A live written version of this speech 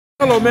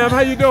Hello, ma'am. How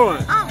you doing?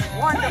 I'm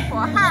wonderful.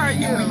 How are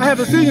you? I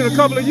haven't seen you in a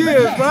couple of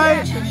years, right?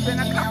 It's been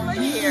a couple of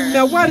years.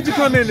 Now, why did you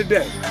come in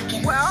today?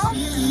 Well,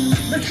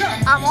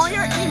 I'm on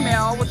your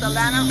email with the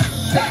Atlanta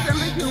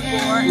City Review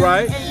Board.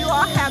 Right. And you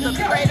all have the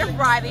creative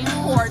writing,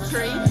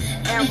 poetry,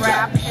 and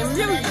rap and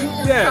music.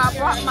 Yes. So I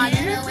brought my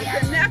nieces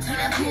and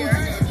nephews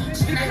here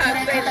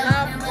because they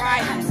love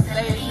writing.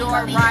 They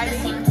enjoy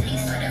writing.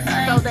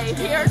 So they're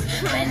here to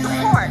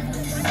support.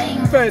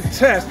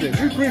 Fantastic.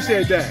 We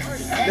appreciate that.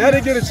 Now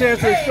they get a chance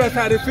to express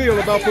how they feel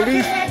about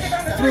police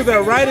through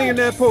their writing and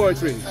their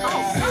poetry.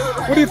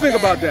 What do you think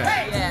about that?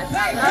 Yes,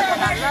 I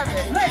love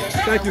it.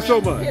 Thank you so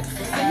much.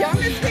 The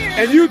youngest here.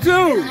 And you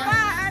too.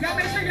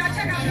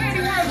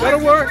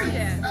 That'll work.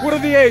 What are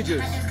the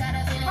ages?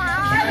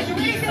 5,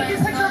 13, 15,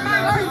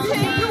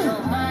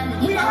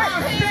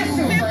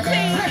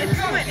 and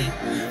 20.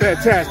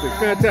 Fantastic,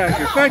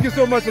 fantastic. Thank you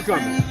so much for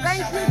coming.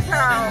 Thank you,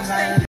 Charles. Thank you.